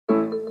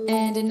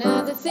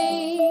another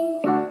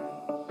thing,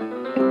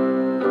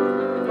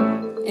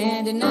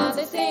 and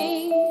another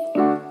thing,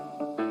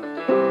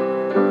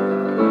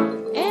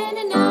 and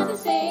another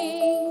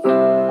thing,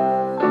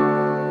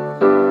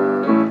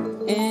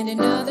 and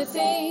another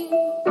thing.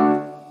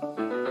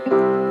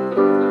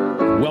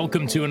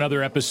 Welcome to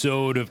another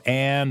episode of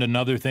And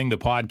Another Thing, the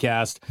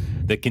podcast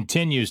that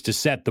continues to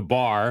set the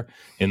bar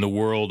in the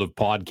world of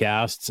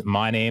podcasts.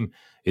 My name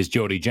is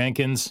Jody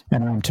Jenkins.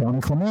 And I'm Tony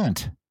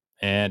Clement.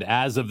 And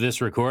as of this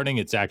recording,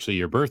 it's actually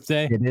your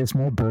birthday. It is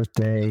my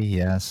birthday,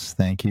 yes.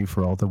 Thank you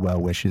for all the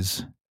well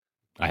wishes.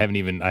 I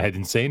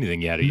didn't say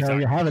anything yet. No,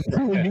 you haven't.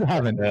 You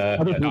haven't.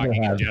 Other people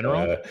Talking have. in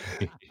general.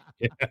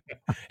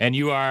 And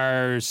you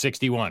are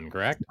 61,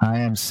 correct?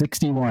 I am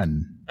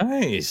 61.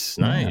 Nice.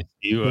 Yeah.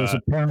 You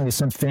apparently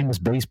some famous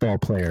baseball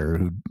player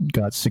who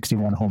got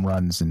 61 home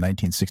runs in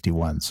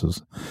 1961. So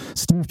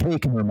Steve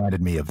Paikin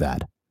reminded me of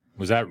that.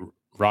 Was that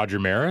Roger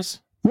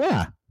Maris?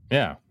 Yeah.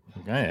 Yeah.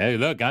 Hey,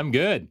 look, I'm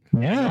good.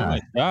 Yeah. I know my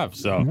stuff,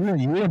 so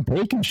You and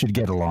Paikin should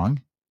get along.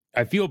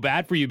 I feel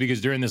bad for you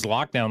because during this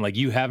lockdown, like,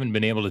 you haven't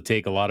been able to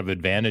take a lot of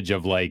advantage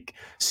of like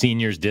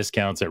seniors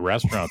discounts at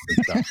restaurants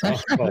and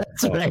stuff.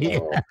 That's right. Yeah.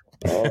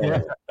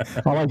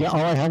 All I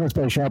have is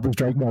my Shoppers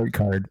Drug Mart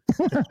card.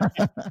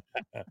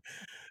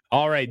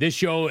 All right. This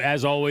show,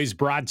 as always,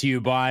 brought to you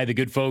by the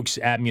good folks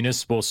at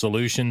Municipal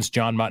Solutions.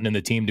 John Mutton and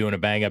the team doing a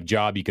bang-up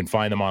job. You can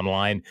find them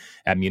online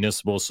at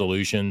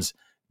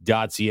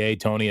municipalsolutions.ca.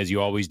 Tony, as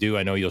you always do,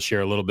 I know you'll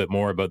share a little bit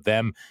more about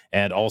them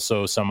and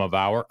also some of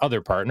our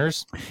other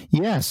partners.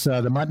 Yes,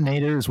 the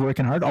Muttonator is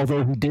working hard,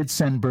 although he did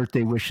send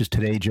birthday wishes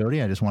today,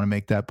 Jody. I just want to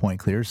make that point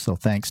clear. So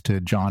thanks to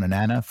John and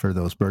Anna for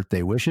those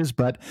birthday wishes.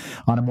 But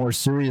on a more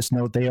serious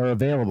note, they are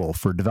available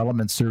for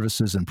development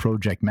services and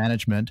project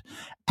management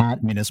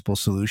at Municipal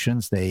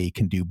Solutions. They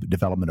can do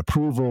development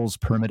approvals,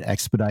 permit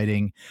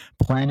expediting,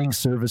 planning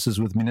services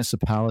with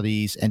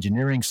municipalities,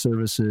 engineering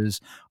services,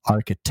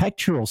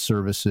 architectural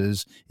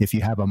services. If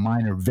you have a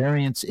minor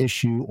variance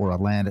issue or a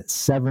land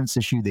severance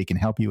issue, they can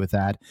help you with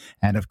that.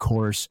 And of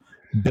course,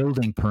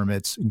 building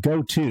permits,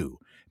 go to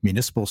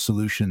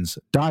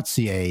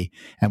municipalsolutions.ca.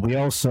 And we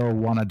also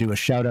want to do a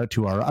shout out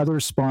to our other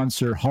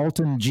sponsor,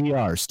 Halton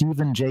GR.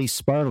 Stephen J.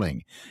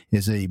 Sparling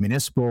is a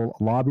municipal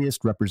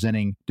lobbyist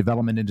representing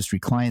development industry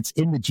clients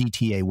in the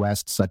GTA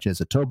West, such as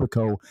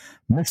Etobicoke,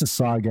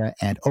 Mississauga,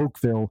 and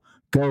Oakville.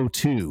 Go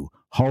to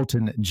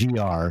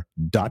haltongr.com.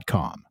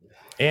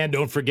 And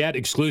don't forget,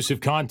 exclusive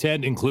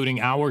content,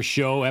 including our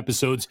show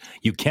episodes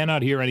you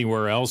cannot hear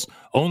anywhere else,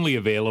 only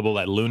available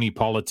at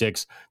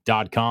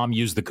looneypolitics.com.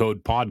 Use the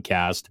code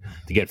podcast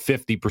to get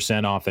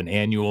 50% off an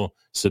annual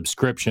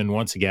subscription.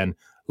 Once again,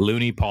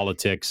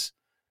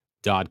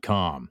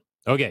 looneypolitics.com.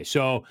 Okay,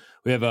 so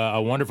we have a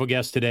wonderful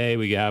guest today.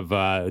 We have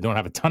don't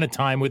have a ton of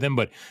time with him,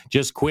 but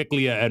just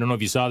quickly, I don't know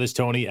if you saw this,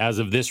 Tony, as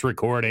of this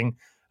recording,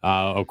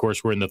 of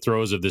course, we're in the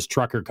throes of this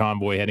trucker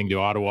convoy heading to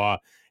Ottawa.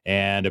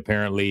 And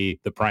apparently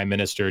the Prime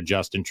Minister,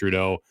 Justin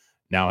Trudeau,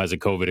 now has a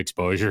COVID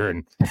exposure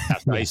and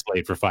has to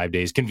isolate for 5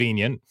 days.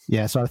 Convenient.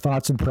 Yes, our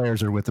thoughts and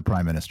prayers are with the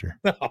Prime Minister.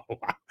 Oh, wow.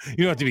 You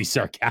don't have to be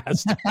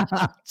sarcastic.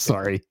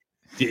 Sorry.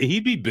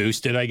 He'd be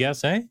boosted, I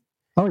guess, eh?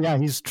 Oh, yeah,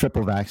 he's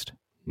triple vaxxed.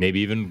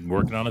 Maybe even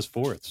working on his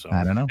fourth. So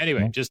I don't know.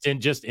 Anyway, just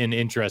an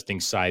interesting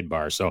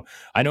sidebar. So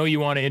I know you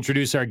want to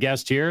introduce our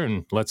guest here,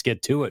 and let's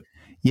get to it.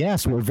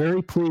 Yes, we're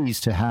very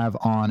pleased to have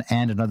on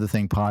And Another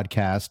Thing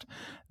podcast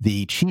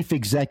the Chief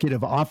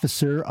Executive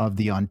Officer of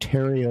the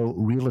Ontario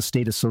Real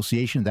Estate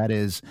Association. That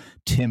is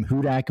Tim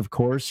Hudak, of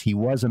course. He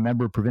was a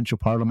member of provincial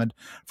parliament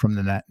from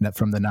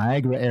the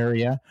Niagara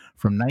area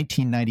from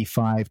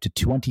 1995 to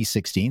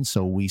 2016.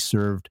 So we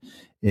served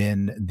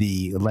in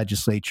the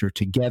legislature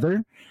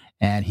together.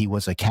 And he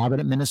was a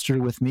cabinet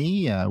minister with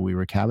me. We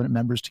were cabinet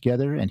members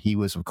together. And he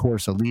was, of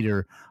course, a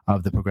leader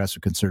of the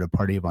Progressive Conservative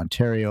Party of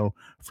Ontario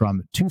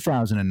from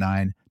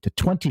 2009 to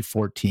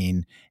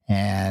 2014.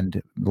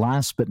 And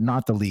last but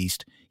not the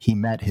least, he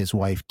met his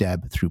wife,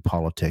 Deb, through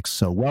politics.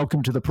 So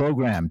welcome to the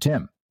program,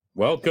 Tim.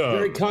 Welcome.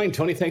 Very kind,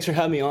 Tony. Thanks for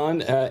having me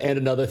on. And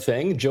another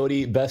thing,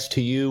 Jody, best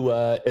to you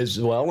as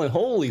well. And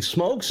holy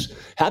smokes,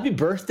 happy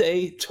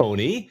birthday,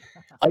 Tony.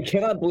 I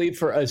cannot believe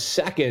for a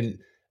second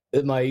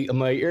my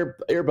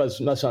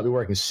earbuds must not be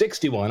working.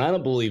 61. I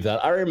don't believe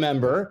that. I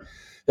remember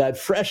that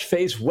fresh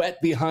face,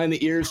 wet behind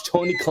the ears,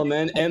 Tony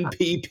Clement,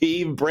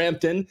 MPP,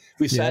 Brampton.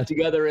 We sat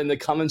together in the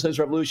Common Sense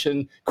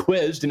Revolution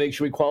quiz to make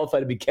sure we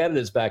qualified to be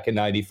candidates back in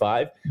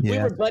 95. Yeah. We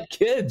were but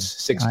kids.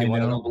 61.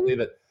 I don't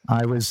believe it.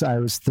 I was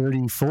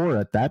 34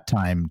 at that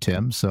time,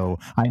 Tim. So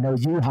I know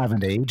you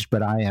haven't aged,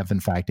 but I have in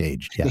fact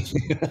aged. Yes.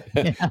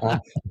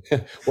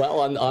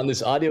 Well, on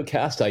this audio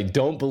cast, I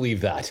don't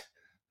believe that.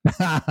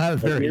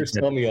 Ears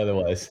tell me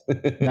otherwise.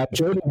 Now,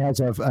 Jody has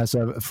a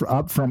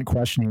upfront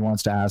question he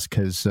wants to ask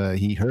because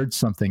he heard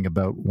something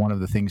about one of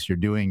the things you're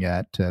doing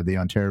at the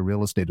Ontario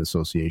Real Estate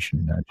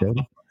Association.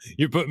 Jody,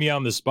 you're putting me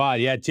on the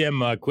spot. Yeah,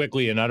 Tim.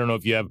 Quickly, and I don't know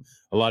if you have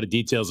a lot of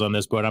details on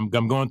this, but I'm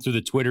going through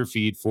the Twitter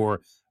feed for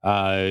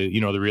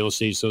the Real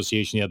Estate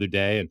Association the other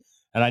day,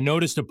 and I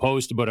noticed a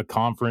post about a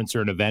conference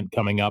or an event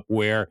coming up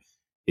where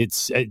it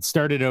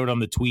started out on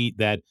the tweet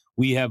that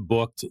we have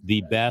booked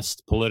the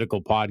best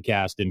political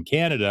podcast in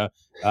Canada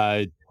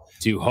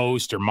to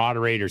host or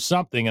moderate or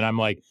something. And I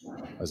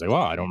was like,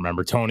 well, I don't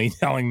remember Tony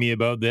telling me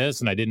about this,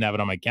 and I didn't have it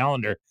on my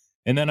calendar.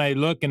 And then I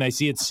look and I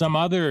see it's some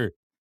other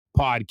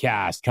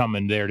podcast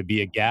coming there to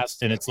be a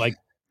guest, and it's like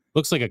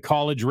looks like a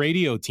college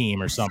radio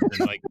team or something.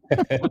 Like,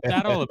 what's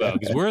that all about?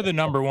 Because we're the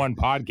number one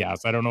podcast.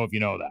 I don't know if you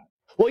know that.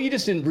 Well, you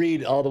just didn't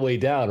read all the way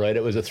down, right?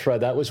 It was a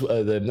thread. That was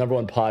the number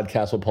one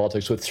podcast on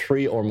politics with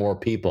 3 or more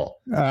people.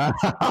 Hey,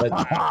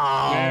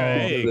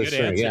 good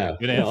answer. Yeah.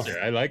 Good answer.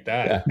 I like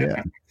that.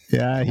 Yeah.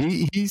 Yeah,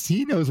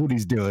 he knows what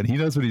he's doing. He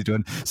knows what he's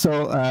doing.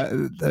 So,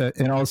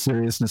 in all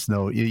seriousness,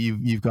 though,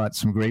 you've got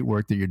some great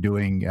work that you're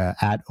doing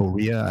at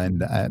OREA,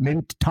 and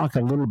maybe talk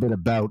a little bit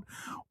about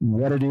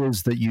what it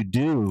is that you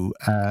do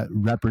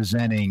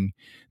representing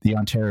the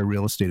Ontario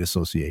Real Estate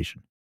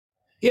Association.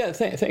 Yeah,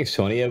 thanks,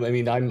 Tony. I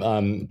mean,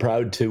 I'm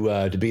proud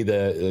to be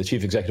the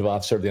Chief Executive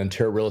Officer of the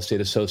Ontario Real Estate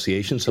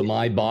Association. So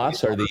my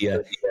boss are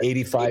the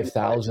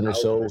 85,000 or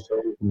so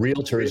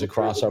realtors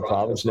across our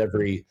province in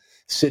every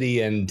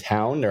city and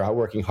town. They're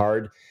working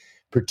hard,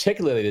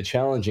 particularly at a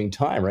challenging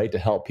time, right, to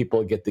help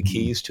people get the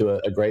keys to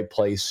a great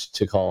place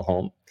to call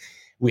home.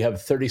 We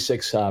have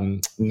 36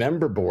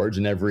 member boards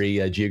in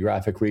every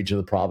geographic region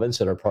of the province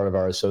that are part of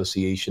our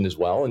association as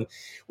well. And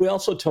we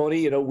also,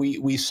 Tony,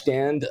 we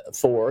stand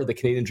for the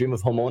Canadian dream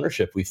of home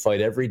ownership. We fight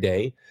every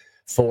day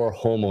for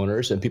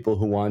homeowners and people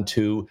who want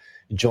to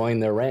join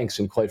their ranks.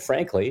 And quite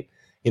frankly,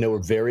 we're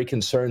very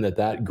concerned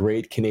that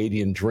great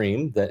Canadian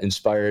dream that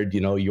inspired,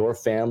 your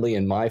family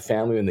and my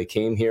family when they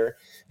came here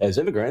as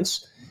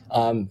immigrants,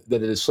 that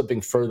it is slipping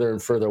further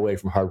and further away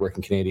from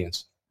hardworking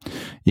Canadians.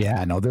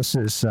 Yeah, no, this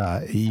is,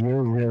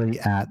 you're really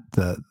at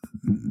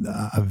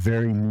a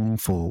very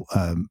meaningful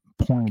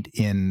point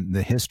in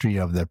the history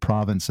of the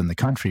province and the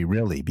country,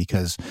 really,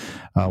 because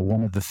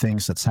one of the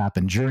things that's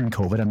happened during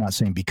COVID, I'm not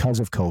saying because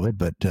of COVID,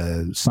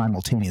 but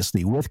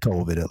simultaneously with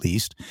COVID at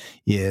least,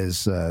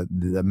 is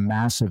the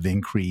massive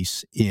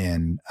increase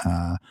in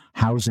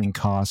housing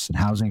costs and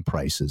housing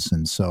prices.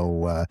 And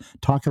so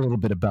talk a little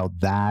bit about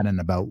that and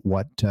about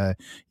what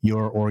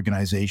your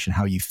organization,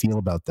 how you feel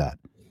about that.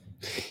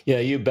 Yeah,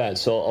 you bet.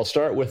 So I'll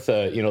start with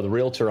the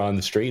realtor on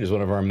the street is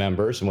one of our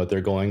members and what they're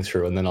going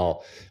through, and then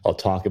I'll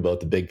talk about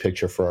the big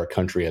picture for our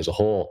country as a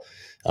whole.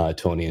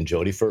 Tony and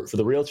Jody, for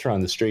the realtor on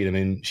the street, I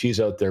mean,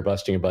 she's out there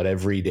busting about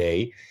every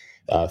day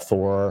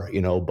for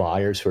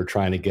buyers who are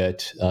trying to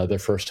get their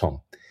first home,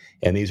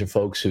 and these are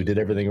folks who did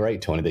everything right.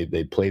 Tony,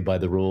 they played by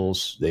the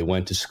rules, they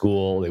went to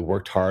school, they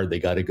worked hard, they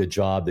got a good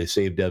job, they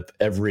saved up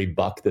every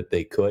buck that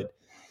they could.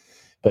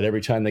 But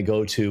every time they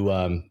go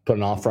to put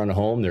an offer on a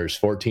home, there's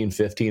 14,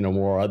 15 or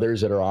more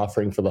others that are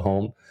offering for the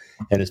home.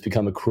 And it's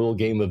become a cruel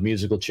game of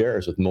musical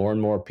chairs with more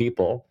and more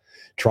people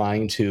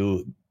trying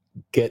to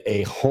get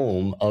a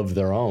home of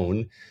their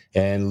own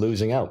and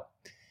losing out.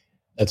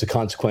 That's a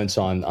consequence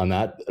on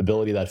that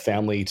ability of that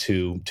family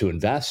to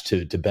invest,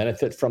 to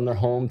benefit from their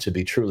home, to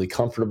be truly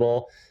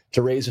comfortable,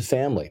 to raise a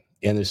family.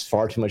 And there's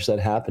far too much of that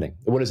happening.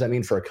 What does that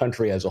mean for a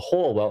country as a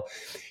whole? Well,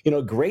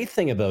 great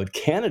thing about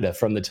Canada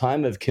from the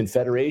time of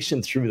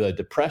Confederation through the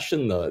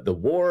Depression, the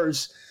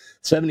wars,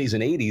 70s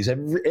and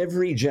 80s,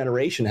 every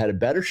generation had a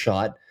better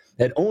shot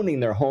at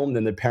owning their home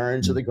than their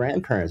parents or the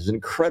grandparents. It's an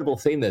incredible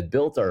thing that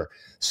built our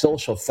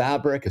social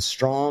fabric, a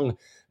strong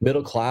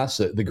middle class,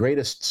 the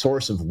greatest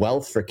source of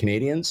wealth for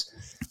Canadians.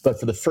 But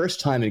for the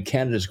first time in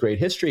Canada's great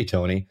history,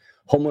 Tony,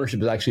 homeownership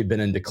has actually been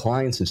in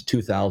decline since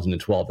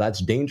 2012. That's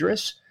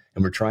dangerous.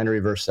 And we're trying to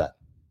reverse that.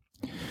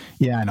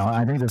 Yeah, I know.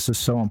 I think this is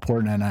so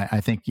important, and I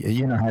think I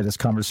had this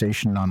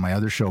conversation on my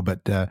other show.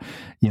 But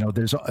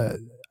there's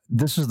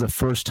this is the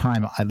first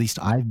time, at least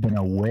I've been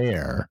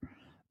aware,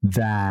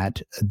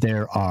 that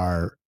there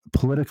are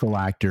political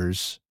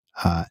actors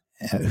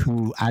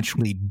who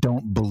actually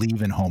don't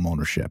believe in home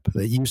ownership.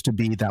 It used to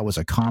be that was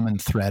a common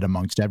thread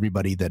amongst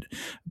everybody, that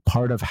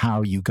part of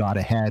how you got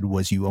ahead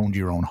was you owned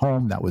your own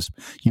home. That was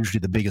usually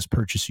the biggest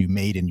purchase you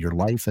made in your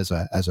life as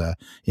a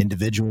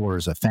individual or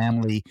as a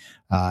family,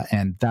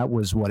 and that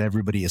was what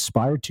everybody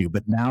aspired to.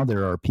 But now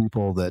there are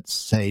people that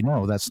say,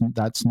 no, that's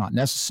not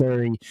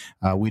necessary.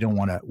 We don't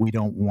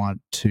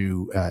want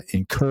to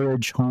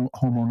encourage home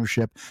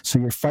ownership. So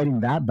you're fighting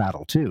that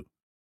battle too.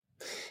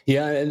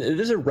 Yeah, and it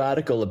is a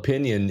radical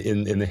opinion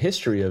in the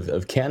history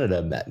of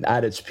Canada.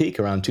 At its peak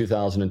around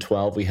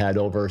 2012, we had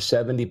over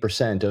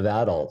 70% of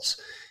adults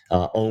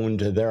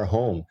owned their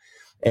home.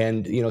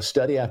 And,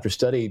 study after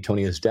study,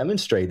 Tony, has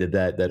demonstrated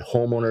that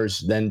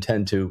homeowners then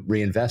tend to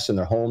reinvest in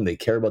their home. They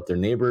care about their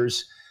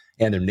neighbors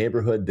and their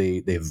neighborhood.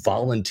 They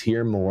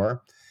volunteer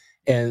more.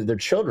 And their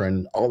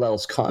children, all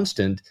else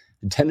constant,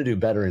 tend to do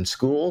better in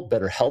school,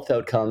 better health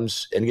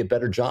outcomes, and get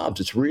better jobs.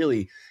 It's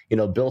really,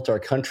 built our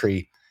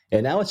country.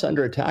 And now it's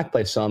under attack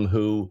by some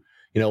who,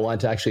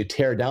 want to actually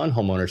tear down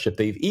homeownership.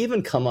 They've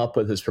even come up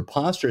with this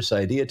preposterous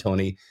idea,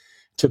 Tony,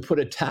 to put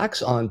a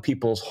tax on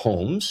people's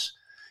homes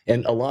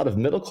and a lot of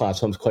middle-class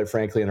homes, quite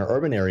frankly, in our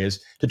urban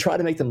areas, to try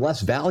to make them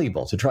less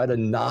valuable, to try to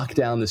knock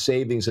down the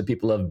savings that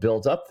people have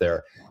built up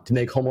there, to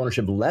make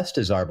homeownership less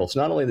desirable.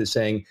 So not only are they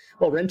saying,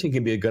 well, renting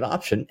can be a good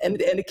option,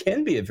 and it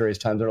can be at various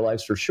times in our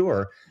lives for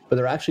sure, but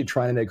they're actually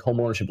trying to make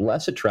homeownership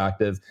less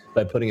attractive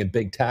by putting a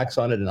big tax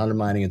on it and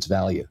undermining its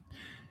value.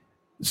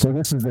 So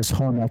this is this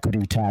home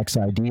equity tax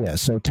idea.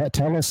 So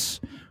tell us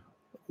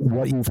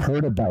what you've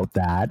heard about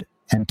that,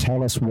 and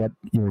tell us what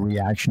your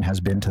reaction has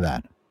been to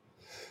that.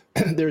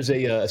 There's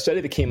a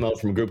study that came out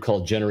from a group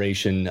called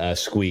Generation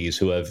Squeeze,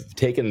 who have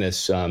taken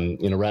this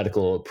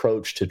radical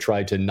approach to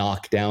try to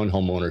knock down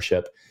home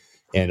ownership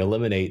and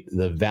eliminate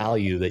the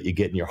value that you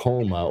get in your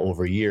home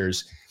over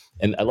years.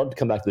 And I'd love to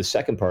come back to the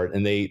second part.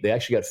 And they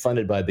actually got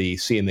funded by the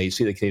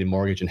CMHC, the Canadian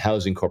Mortgage and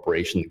Housing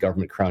Corporation, the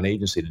government crown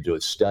agency, to do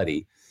a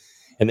study.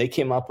 And they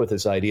came up with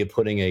this idea of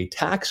putting a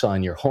tax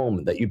on your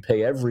home that you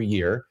pay every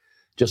year,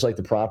 just like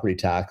the property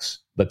tax,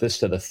 but this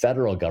to the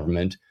federal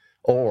government,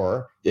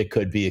 or it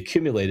could be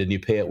accumulated and you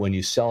pay it when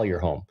you sell your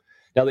home.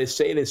 Now, they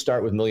say they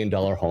start with $1 million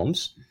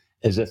homes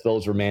as if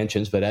those were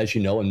mansions. But as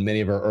you know, in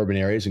many of our urban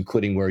areas,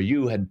 including where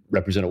you had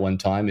represented one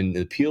time in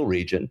the Peel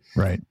region,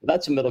 right,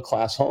 that's a middle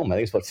class home. I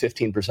think it's about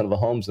 15% of the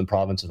homes in the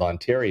province of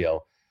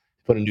Ontario.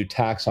 Put a new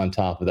tax on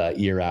top of that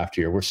year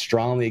after year. We're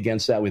strongly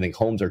against that. We think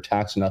homes are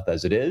taxed enough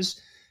as it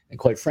is. And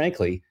quite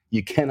frankly,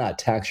 you cannot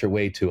tax your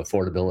way to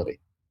affordability.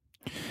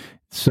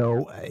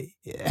 So,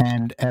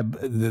 and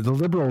the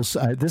Liberals,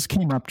 this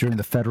came up during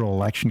the federal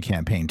election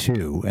campaign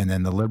too, and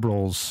then the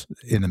Liberals,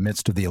 in the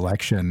midst of the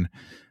election,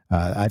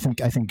 I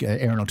think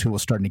Aaron O'Toole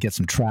was starting to get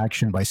some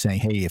traction by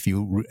saying, "Hey, if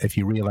you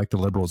re-elect the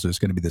Liberals, there's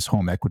going to be this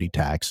home equity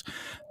tax."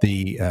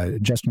 The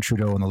Justin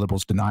Trudeau and the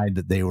Liberals denied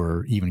that they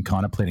were even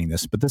contemplating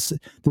this, but this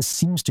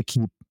seems to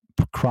keep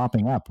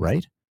cropping up,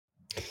 right?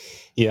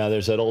 Yeah,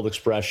 there's that old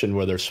expression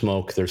where there's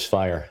smoke, there's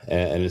fire,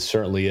 and it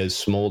certainly is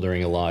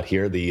smoldering a lot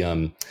here.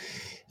 The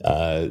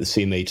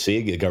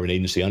CMHC, the government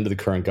agency under the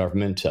current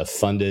government,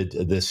 funded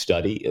this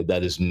study.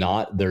 That is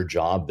not their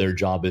job. Their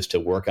job is to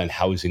work on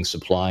housing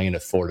supply and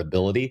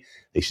affordability.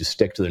 They should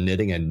stick to their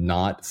knitting and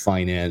not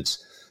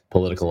finance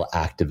political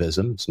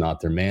activism. It's not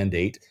their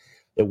mandate.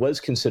 It was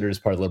considered as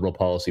part of the Liberal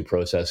policy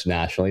process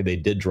nationally. They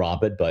did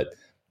drop it, but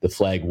the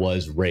flag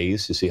was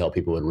raised to see how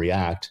people would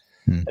react.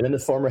 And then the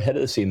former head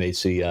of the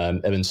CMHC,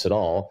 Evan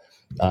Siddall,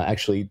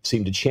 actually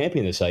seemed to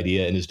champion this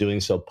idea and is doing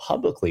so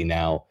publicly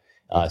now.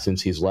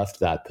 Since he's left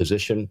that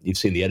position. You've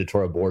seen the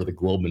editorial board of the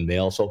Globe and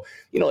Mail. So,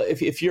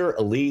 if you're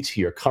elite,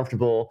 you're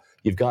comfortable,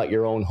 you've got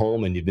your own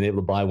home and you've been able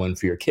to buy one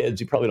for your kids,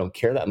 you probably don't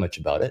care that much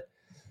about it.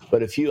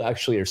 But if you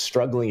actually are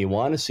struggling, you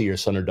want to see your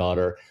son or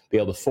daughter be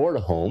able to afford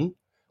a home,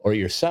 or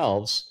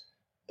yourselves,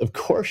 of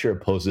course you're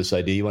opposed to this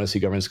idea. You want to see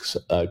governments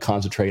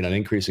concentrate on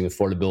increasing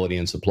affordability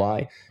and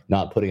supply,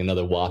 not putting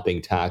another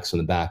whopping tax on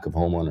the back of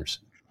homeowners.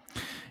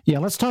 Yeah,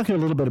 let's talk a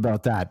little bit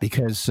about that,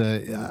 because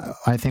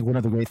I think one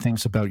of the great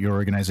things about your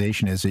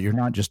organization is that you're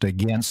not just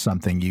against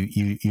something.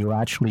 You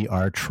actually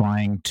are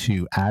trying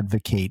to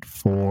advocate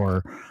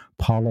for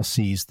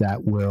policies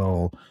that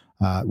will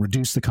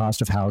reduce the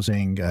cost of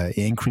housing,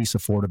 increase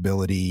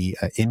affordability,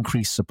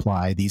 increase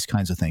supply, these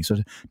kinds of things. So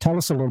tell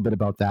us a little bit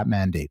about that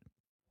mandate.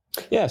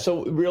 Yeah,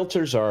 so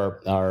realtors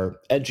are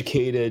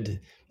educated.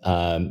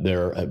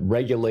 They're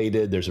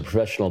regulated. There's a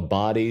professional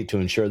body to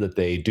ensure that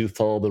they do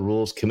follow the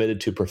rules, committed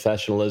to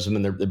professionalism.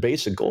 And their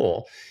basic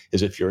goal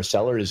is, if you're a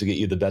seller, is to get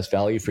you the best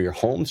value for your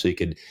home so you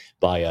could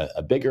buy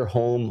a bigger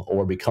home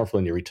or be comfortable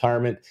in your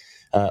retirement,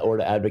 or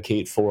to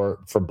advocate for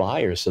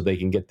buyers so they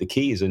can get the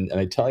keys. And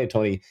I tell you,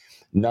 Tony,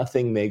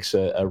 nothing makes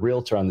a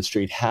realtor on the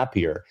street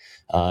happier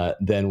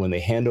than when they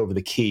hand over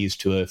the keys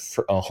to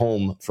a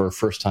home for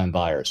first-time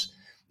buyers.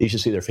 You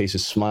should see their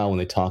faces smile when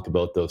they talk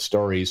about those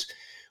stories.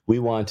 We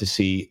want to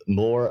see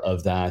more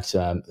of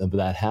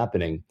that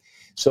happening.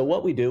 So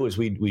what we do is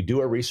we do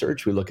our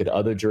research. We look at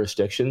other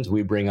jurisdictions.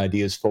 We bring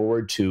ideas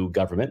forward to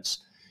governments.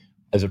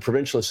 As a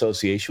provincial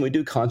association, we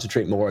do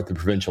concentrate more at the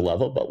provincial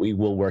level, but we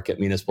will work at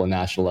municipal and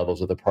national levels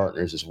with our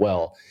partners as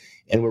well.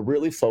 And we're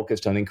really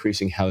focused on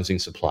increasing housing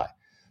supply,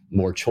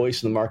 more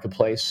choice in the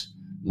marketplace,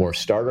 more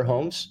starter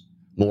homes,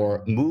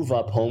 more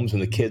move-up homes.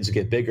 When the kids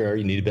get bigger,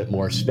 you need a bit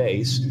more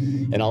space,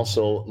 and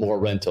also more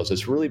rentals.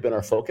 It's really been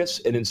our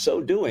focus. And in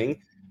so doing,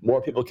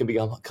 more people can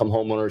become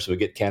homeowners. We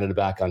get Canada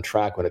back on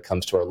track when it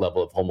comes to our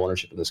level of home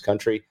ownership in this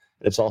country.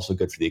 And it's also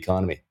good for the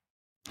economy.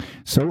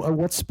 So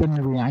what's been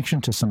the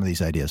reaction to some of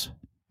these ideas?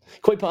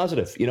 Quite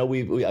positive.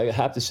 I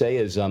have to say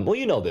is, well,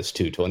 you know this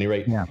too, Tony,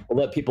 right? Yeah. We'll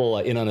let people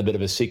in on a bit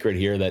of a secret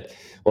here that,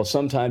 well,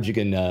 sometimes you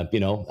can,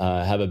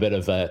 have a bit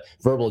of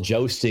verbal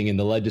jousting in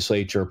the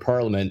legislature or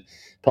parliament.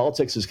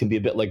 Politics can be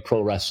a bit like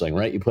pro wrestling,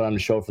 right? You put on a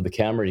show for the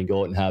camera, you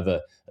go out and have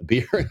a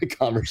beer and a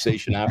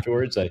conversation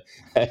afterwards. I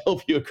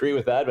hope you agree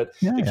with that, but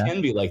it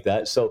can be like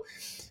that. So,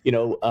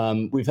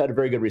 we've had a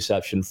very good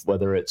reception,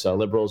 whether it's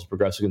Liberals,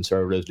 Progressive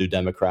Conservatives, New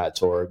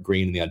Democrats, or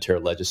Green in the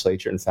Ontario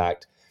legislature. In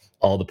fact,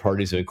 all the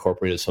parties have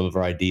incorporated some of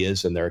our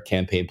ideas in their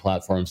campaign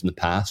platforms in the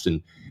past,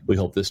 and we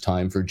hope this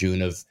time for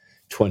June of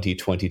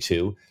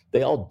 2022.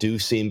 They all do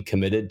seem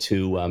committed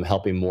to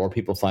helping more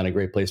people find a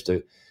great place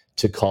to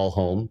call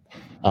home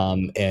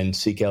and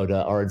seek out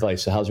our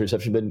advice. The housing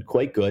reception has been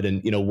quite good,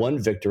 and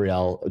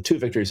two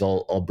victories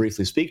I'll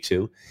briefly speak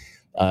to.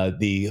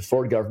 The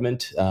Ford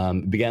government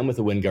began with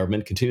the Wynne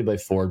government, continued by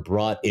Ford,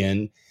 brought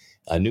in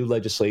new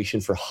legislation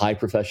for high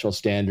professional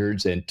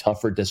standards and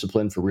tougher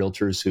discipline for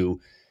realtors who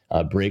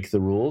break the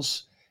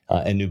rules,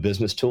 and new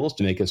business tools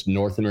to make us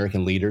North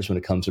American leaders when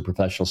it comes to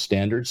professional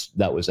standards.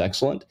 That was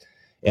excellent.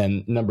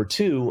 And number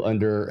two,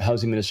 under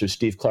Housing Minister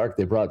Steve Clark,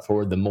 they brought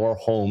forward the More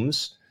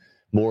Homes,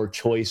 More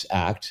Choice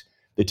Act.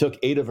 They took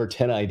 8 of our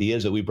 10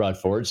 ideas that we brought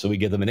forward, so we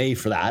give them an A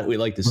for that. We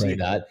like to see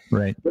that.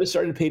 Right. But it's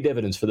starting to pay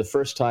dividends. For the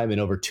first time in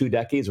over 2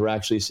 decades, we're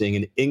actually seeing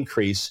an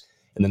increase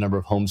in the number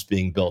of homes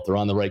being built. They're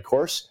on the right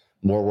course.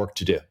 More work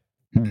to do.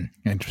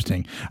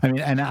 Interesting. I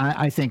mean, and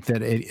I think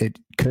that it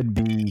could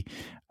be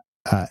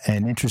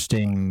an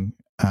interesting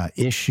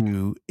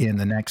issue in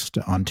the next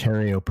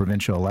Ontario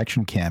provincial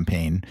election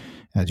campaign,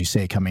 as you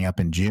say, coming up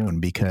in June,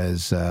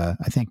 because I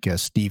think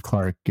Steve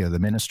Clark, the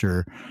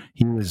minister,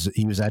 he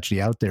was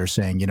actually out there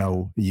saying,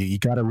 you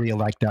got to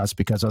reelect us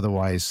because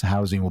otherwise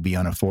housing will be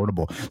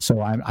unaffordable. So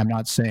I'm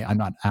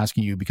not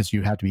asking you because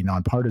you have to be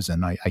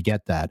nonpartisan. I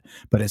get that,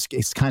 but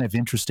it's kind of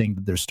interesting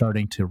that they're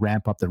starting to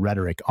ramp up the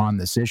rhetoric on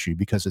this issue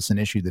because it's an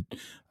issue that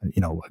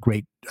a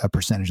great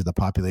percentage of the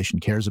population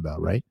cares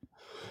about, right?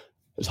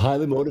 It's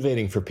highly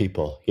motivating for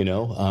people.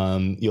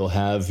 You'll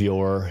have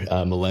your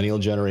millennial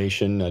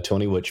generation,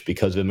 Tony, which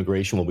because of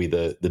immigration will be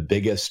the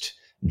biggest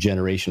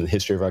generation in the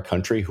history of our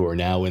country, who are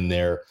now in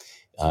their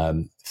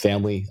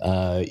family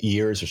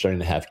years, are starting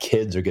to have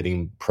kids, are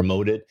getting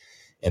promoted,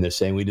 and they're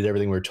saying we did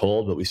everything we were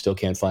told, but we still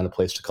can't find a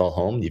place to call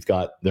home. You've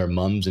got their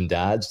mums and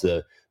dads,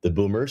 the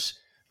boomers,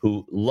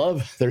 who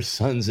love their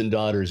sons and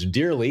daughters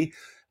dearly,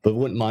 but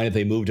wouldn't mind if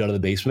they moved out of the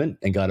basement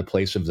and got a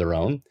place of their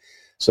own.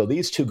 So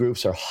these two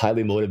groups are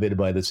highly motivated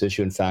by this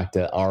issue. In fact,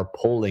 our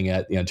polling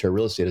at the Ontario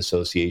Real Estate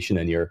Association,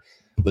 and your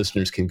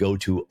listeners can go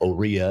to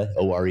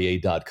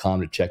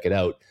OREA.com to check it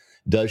out,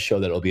 does show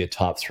that it'll be a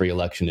top 3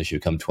 election issue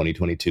come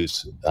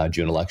 2022's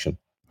June election.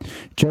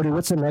 Jody,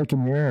 what's it like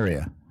in your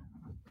area?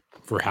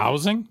 For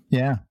housing?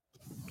 Yeah.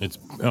 It's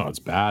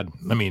bad.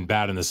 I mean,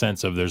 bad in the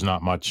sense of there's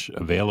not much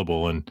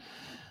available. And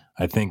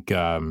I think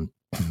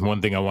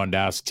one thing I wanted to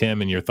ask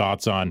Tim and your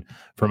thoughts on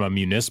from a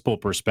municipal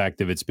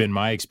perspective, it's been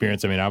my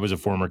experience. I mean, I was a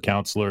former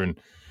councillor and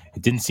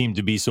it didn't seem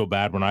to be so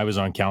bad when I was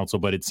on council,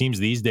 but it seems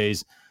these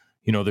days,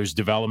 there's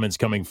developments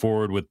coming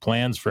forward with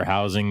plans for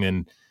housing.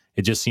 And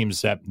it just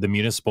seems at the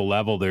municipal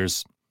level,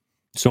 there's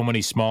so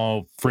many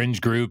small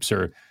fringe groups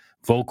or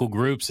vocal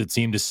groups that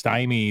seem to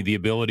stymie the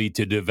ability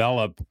to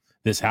develop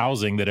this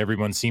housing that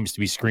everyone seems to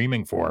be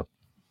screaming for.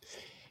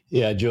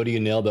 Yeah, Jody, you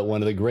nailed that.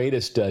 One of the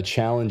greatest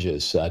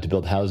challenges to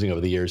build housing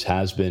over the years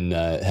has been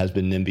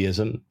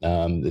NIMBYism.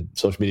 The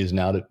social media is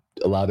now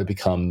allowed to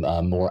become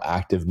more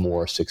active,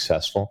 more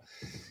successful.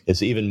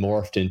 It's even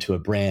morphed into a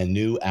brand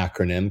new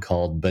acronym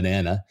called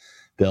BANANA.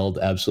 Build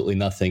absolutely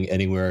nothing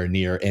anywhere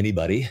near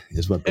anybody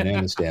is what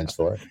BANANA stands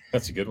for.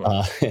 That's a good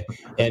one.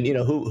 And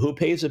who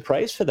pays the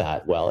price for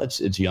that? Well,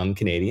 it's young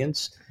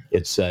Canadians.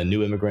 It's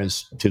new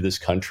immigrants to this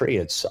country.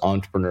 It's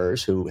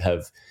entrepreneurs who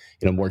have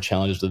more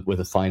challenges with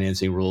the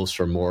financing rules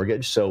for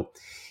mortgage. So,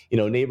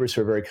 neighbors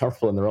who are very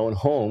comfortable in their own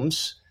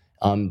homes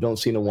don't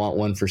seem to want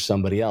one for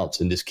somebody else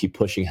and just keep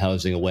pushing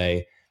housing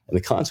away. And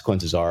the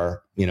consequences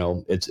are,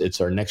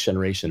 it's our next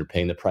generation that are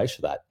paying the price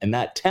for that. And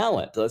that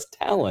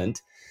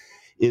talent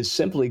is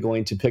simply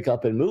going to pick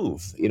up and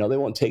move. They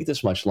won't take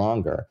this much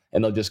longer,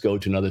 and they'll just go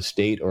to another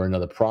state or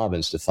another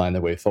province to find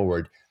their way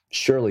forward.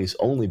 Surely it's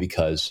only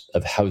because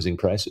of housing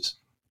prices.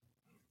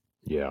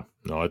 Yeah,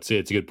 no, it's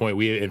a good point.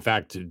 We, in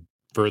fact,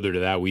 further to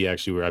that, I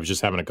was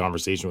just having a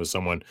conversation with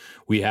someone.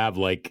 We have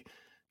like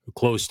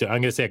close to,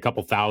 I'm going to say a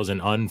couple thousand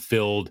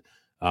unfilled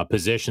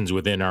positions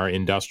within our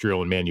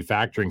industrial and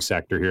manufacturing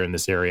sector here in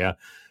this area.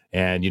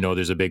 And,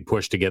 there's a big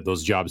push to get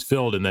those jobs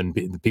filled. And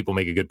then people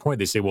make a good point.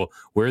 They say, well,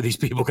 where are these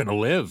people going to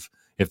live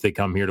if they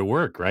come here to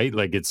work? Right.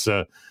 Like it's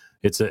a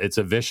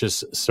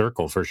vicious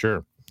circle for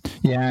sure.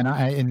 Yeah,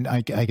 and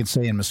I can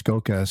say in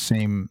Muskoka,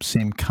 same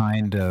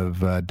kind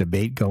of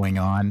debate going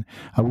on.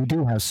 We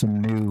do have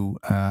some new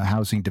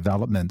housing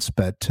developments,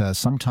 but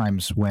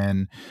sometimes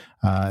when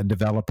a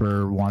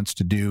developer wants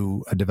to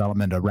do a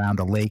development around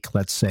a lake,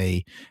 let's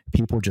say,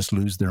 people just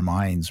lose their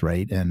minds,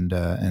 right?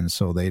 And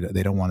so they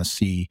don't want to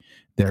see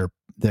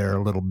their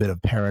little bit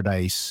of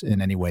paradise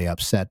in any way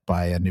upset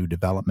by a new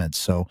development.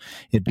 So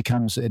it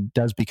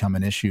does become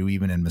an issue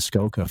even in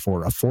Muskoka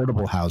for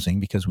affordable housing,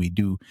 because we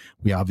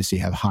obviously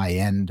have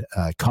high-end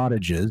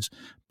cottages,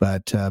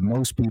 but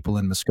most people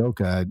in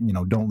Muskoka,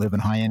 don't live in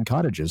high-end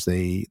cottages.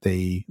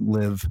 They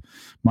live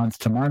month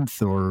to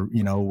month, or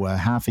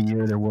half a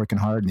year they're working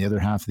hard, and the other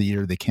half of the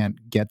year they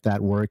can't get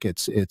that work.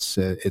 It's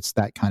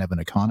that kind of an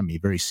economy,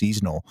 very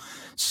seasonal.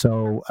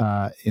 So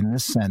in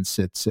this sense,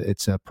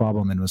 it's a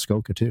problem in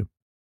Muskoka too.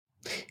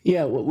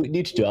 Yeah, what we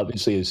need to do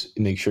obviously is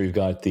make sure you've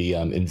got the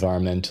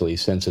environmentally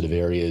sensitive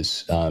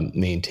areas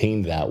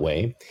maintained that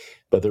way.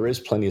 but there is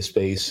plenty of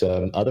space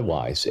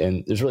otherwise.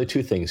 And there's really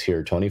two things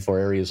here, Tony, for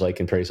areas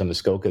like in Prairie Sun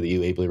Muskoka that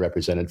you ably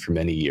represented for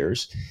many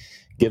years.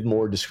 Give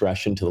more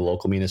discretion to the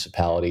local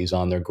municipalities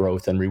on their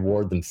growth and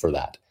reward them for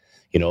that.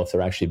 If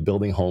they're actually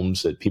building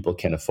homes that people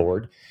can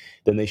afford,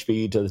 then they should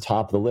be to the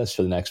top of the list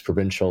for the next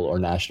provincial or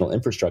national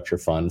infrastructure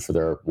fund for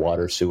their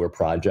water sewer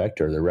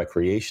project or their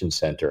recreation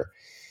center.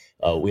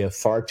 We have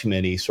far too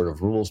many sort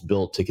of rules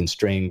built to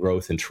constrain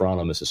growth in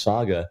Toronto,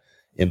 Mississauga,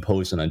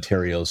 imposed on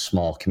Ontario's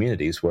small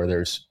communities where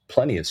there's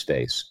plenty of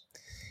space.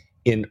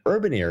 In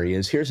urban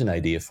areas, here's an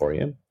idea for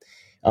you.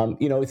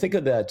 Think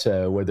of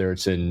that, whether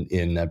it's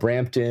in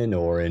Brampton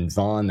or in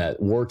Vaughan,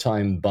 that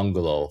wartime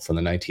bungalow from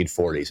the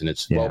 1940s, and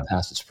it's well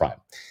past its prime.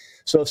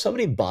 So if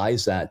somebody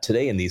buys that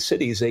today in these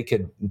cities, they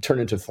could turn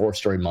into a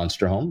 4-story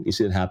monster home. You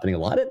see it happening a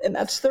lot, and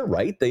that's their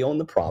right. They own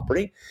the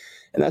property,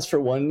 and that's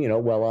for one,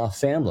 well-off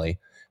family.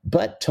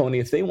 But Tony,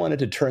 if they wanted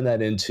to turn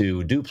that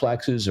into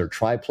duplexes or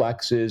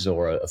triplexes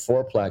or a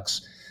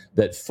fourplex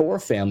that 4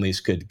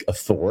 families could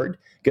afford,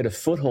 get a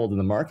foothold in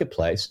the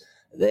marketplace,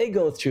 they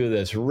go through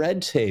this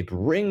red tape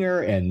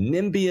ringer and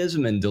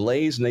NIMBYism and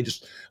delays, and they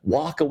just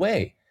walk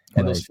away.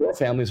 And those 4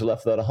 families are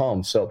left without a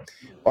home. So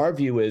our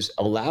view is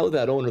allow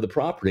that owner of the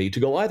property to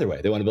go either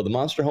way. They want to build a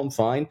monster home,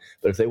 fine.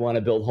 But if they want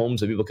to build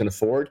homes that people can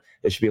afford,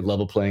 it should be a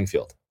level playing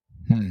field.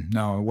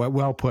 No,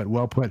 well put.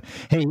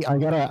 Hey, I'm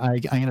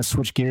gonna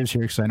switch gears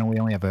here because I know we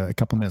only have a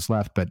couple minutes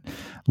left. But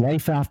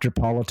life after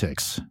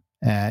politics.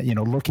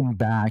 Looking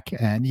back,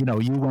 and you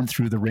went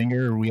through the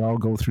ringer. We all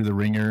go through the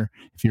ringer.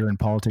 If you're in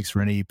politics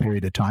for any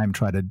period of time,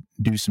 try to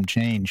do some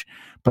change.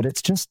 But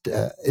it's just,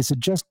 is it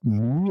just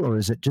me, or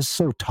is it just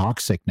so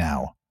toxic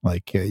now?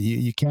 Like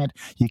you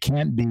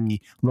can't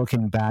be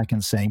looking back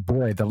and saying,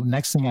 "Boy, the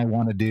next thing I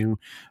want to do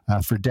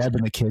for Deb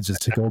and the kids is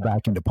to go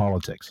back into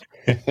politics."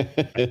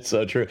 It's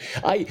so true.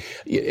 I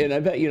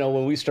bet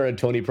when we started,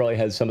 Tony probably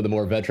had some of the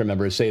more veteran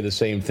members say the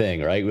same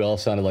thing, right? We all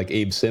sounded like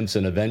Abe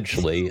Simpson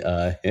eventually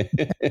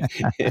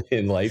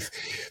in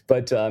life,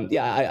 but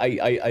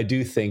I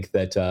do think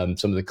that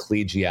some of the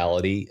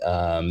collegiality,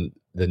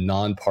 the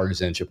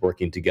non-partisanship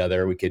working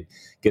together, we could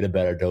get a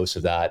better dose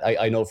of that.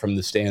 I know from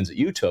the stands that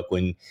you took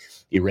when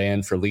you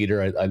ran for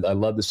leader, I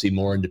love to see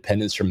more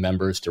independence from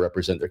members to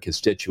represent their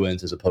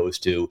constituents as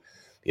opposed to,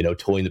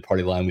 towing the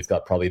party line. We've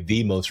got probably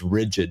the most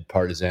rigid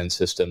partisan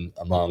system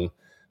among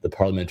the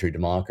parliamentary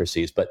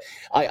democracies. But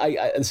I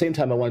at the same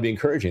time, I want to be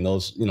encouraging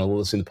those,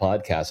 listening to the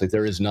podcast. Like,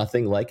 there is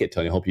nothing like it,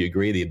 Tony. I hope you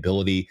agree. The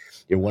ability,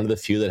 you're one of the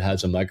few that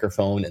has a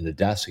microphone and a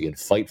desk. You can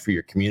fight for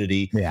your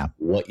community,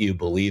 what you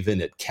believe in.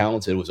 It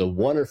counts. It was a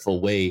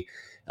wonderful way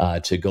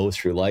to go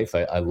through life.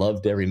 I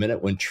loved every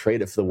minute. Wouldn't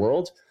trade it for the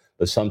world.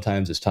 But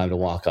sometimes it's time to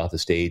walk off the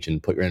stage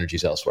and put your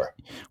energies elsewhere.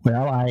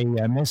 Well, I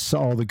miss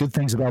all the good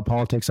things about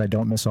politics. I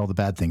don't miss all the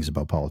bad things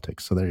about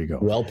politics. So there you go.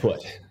 Well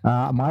put.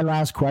 My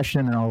last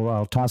question, and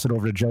I'll toss it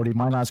over to Jody.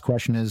 My last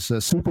question is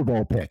Super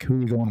Bowl pick. Who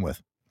are you going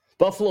with?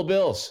 Buffalo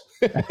Bills.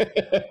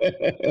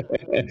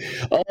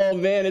 Oh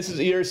man,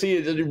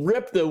 it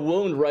ripped the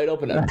wound right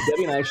open.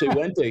 Debbie and I actually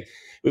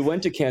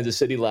went to Kansas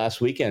City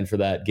last weekend for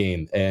that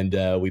game,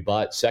 and we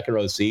bought second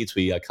row seats.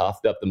 We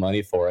coughed up the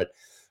money for it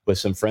with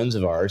some friends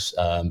of ours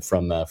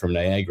from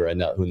Niagara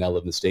who now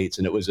live in the States.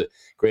 And it was a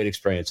great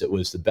experience. It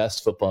was the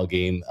best football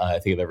game I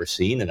think I've ever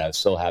seen. And I was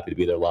so happy to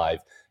be there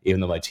live,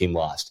 even though my team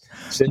lost.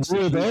 Since you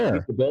were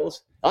there. The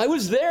Bills, I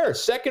was there,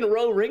 second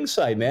row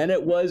ringside, man.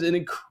 It was an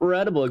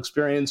incredible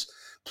experience.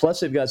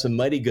 Plus, they've got some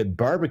mighty good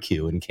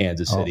barbecue in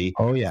Kansas City.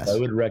 Oh yes. I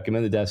would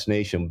recommend the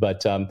destination.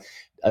 But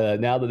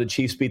now that the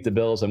Chiefs beat the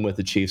Bills, I'm with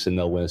the Chiefs and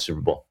they'll win a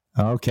Super Bowl.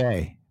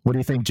 Okay. What do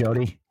you think,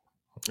 Jody?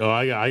 Oh,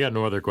 I got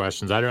no other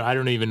questions. I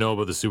don't even know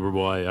about the Super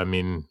Bowl. I'm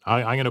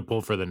going to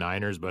pull for the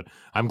Niners, but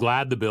I'm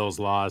glad the Bills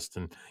lost.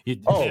 And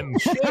shame.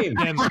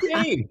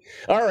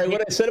 All right,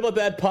 what I said about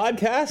that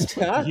podcast?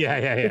 Huh?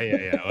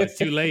 Yeah. Well, it's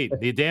too late.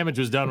 The damage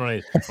was done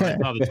when I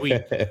saw the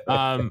tweet.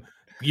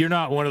 You're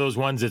not one of those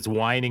ones that's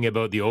whining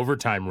about the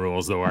overtime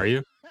rules, though, are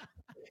you?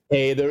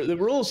 Hey, the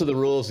rules are the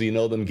rules. You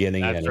know them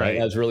getting in, right?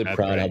 I was really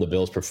proud how the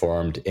Bills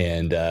performed,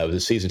 and I was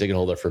a season ticket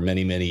holder for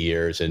many, many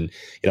years. And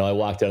I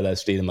walked out of that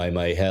stadium,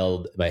 my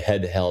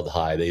head held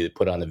high. They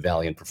put on a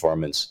valiant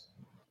performance.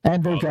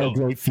 And they've got a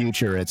great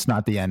future. It's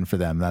not the end for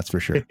them, that's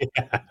for sure.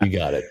 You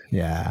got it.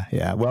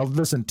 Yeah. Well,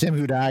 listen, Tim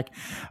Hudak,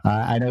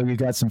 I know you've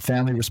got some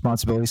family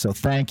responsibilities, so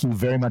thank you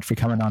very much for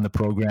coming on the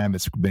program.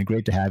 It's been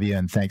great to have you,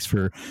 and thanks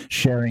for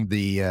sharing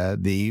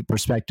the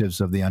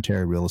perspectives of the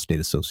Ontario Real Estate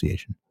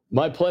Association.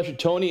 My pleasure,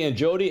 Tony and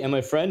Jody, and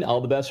my friend. All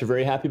the best. A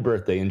very happy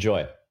birthday.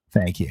 Enjoy.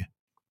 Thank you.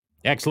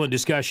 Excellent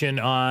discussion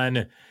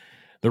on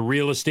the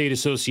Real Estate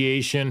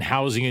Association,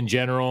 housing in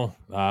general.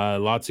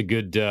 Lots of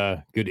good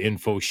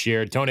info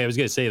shared. Tony, I was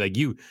going to say, like,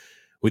 you,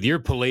 with your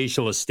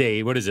palatial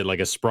estate, what is it, like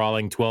a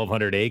sprawling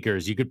 1,200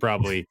 acres? You could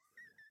probably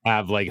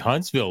have like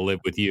Huntsville live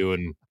with you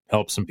and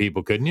help some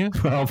people, couldn't you?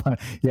 Well,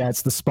 yeah,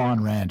 it's the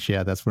Spawn Ranch.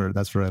 Yeah, that's where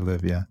I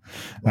live. Yeah.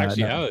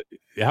 Actually,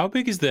 how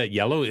big is that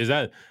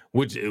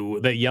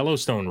that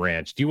Yellowstone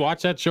Ranch? Do you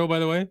watch that show, by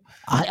the way?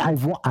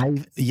 I've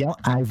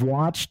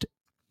watched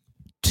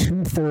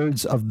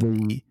 2/3 of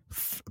the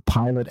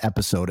pilot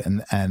episode,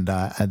 and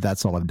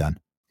that's all I've done.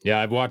 Yeah,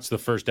 I've watched the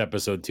first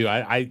episode too.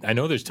 I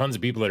know there's tons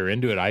of people that are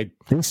into it.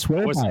 They swear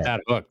I by wasn't it.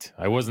 that hooked.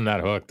 I wasn't that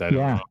hooked. I don't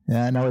know.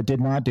 Yeah, no, it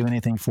did not do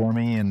anything for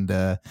me,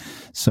 and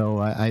so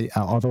I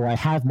although I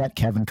have met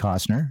Kevin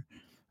Costner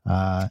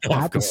at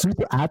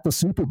the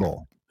Super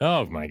Bowl.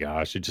 Oh my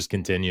gosh, it just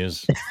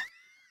continues.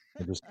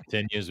 It just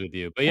continues with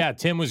you. But yeah,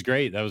 Tim was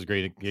great. That was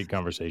great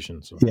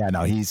conversation. So. Yeah,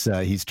 no, he's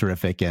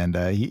terrific, and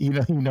he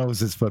knows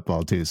his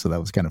football too. So that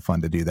was kind of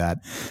fun to do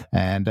that.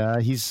 And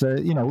he's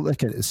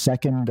like a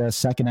second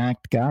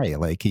act guy.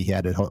 Like he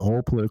had a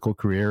whole political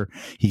career.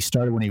 He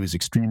started when he was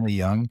extremely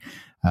young,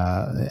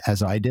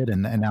 as I did,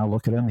 and now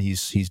look at him.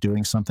 He's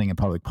doing something in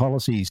public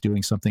policy. He's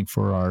doing something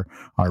for our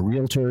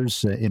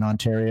realtors in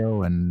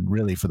Ontario, and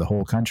really for the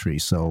whole country.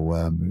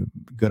 So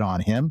good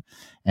on him,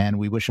 and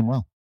we wish him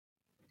well.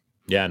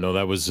 Yeah, no,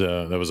 that was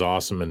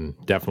awesome, and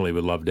definitely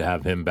would love to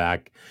have him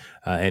back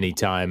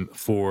anytime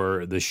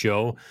for the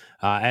show.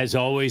 As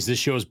always, this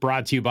show is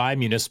brought to you by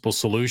Municipal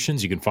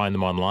Solutions. You can find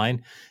them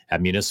online at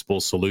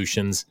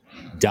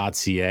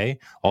municipalsolutions.ca.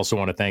 Also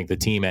want to thank the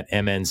team at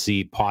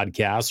MNC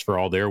Podcasts for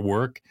all their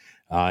work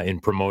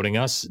in promoting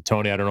us.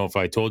 Tony, I don't know if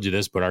I told you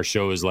this, but our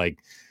show is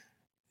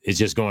it's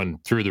just going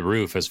through the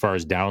roof as far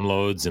as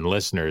downloads and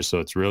listeners. So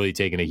it's really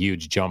taken a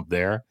huge jump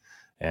there.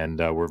 And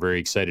we're very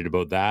excited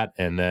about that.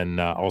 And then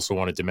also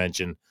wanted to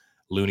mention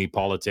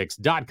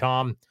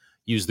looneypolitics.com.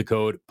 Use the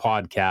code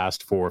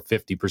podcast for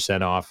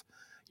 50% off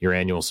your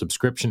annual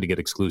subscription to get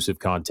exclusive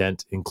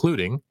content,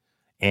 including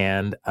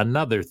And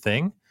Another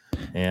Thing.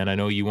 And I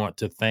know you want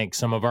to thank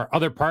some of our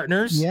other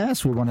partners.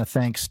 Yes, we want to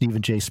thank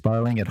Stephen J.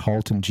 Sparling at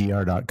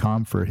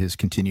haltongr.com for his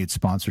continued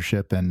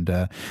sponsorship and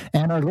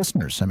our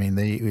listeners. I mean,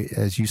 they,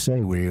 as you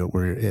say,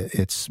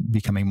 it's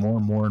becoming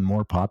more and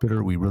more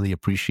popular. We really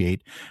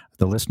appreciate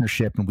the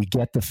listenership, and we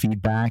get the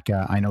feedback.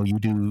 I know you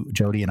do,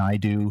 Jody, and I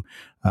do.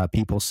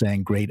 People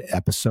saying great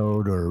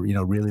episode, or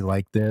really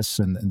like this,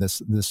 and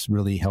this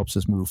really helps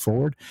us move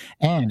forward.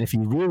 And if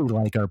you really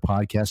like our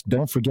podcast,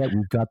 don't forget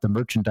we've got the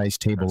merchandise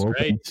table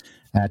open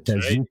at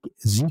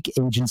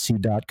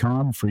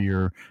zekeagency.com for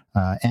your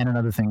And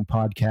Another Thing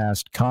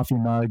podcast coffee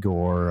mug,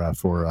 or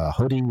for a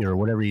hoodie, or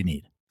whatever you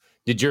need.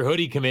 Did your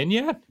hoodie come in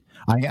yet?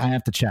 I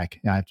have to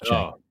check. I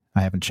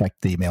haven't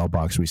checked the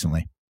mailbox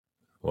recently.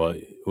 Well,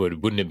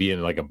 wouldn't it be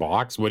in like a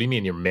box? What do you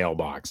mean your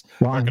mailbox?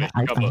 Well, I'm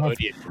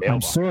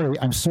sorry.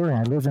 I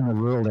live in a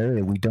rural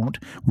area. We don't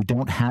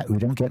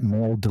get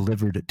mail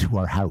delivered to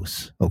our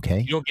house. Okay.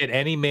 You don't get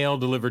any mail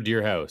delivered to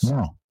your house.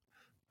 No.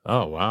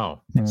 Oh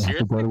wow. Seriously? Have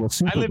to go to a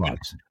super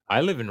box.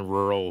 I live in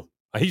rural.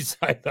 I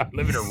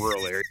live in a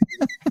rural area.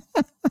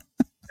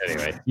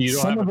 Anyway,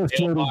 some of us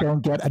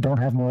don't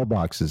have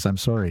mailboxes. I'm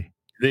sorry.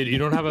 You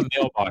don't have a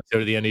mailbox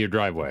out at the end of your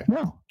driveway.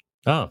 No.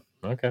 Oh.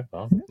 Okay,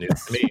 well,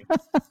 news to me.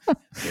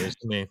 News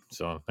to me.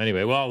 So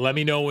anyway, well, let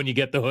me know when you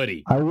get the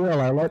hoodie. I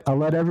will. I'll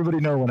let everybody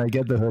know when I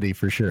get the hoodie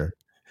for sure.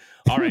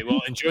 All right.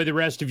 Well, enjoy the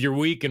rest of your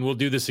week, and we'll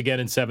do this again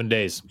in 7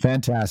 days.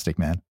 Fantastic,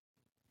 man.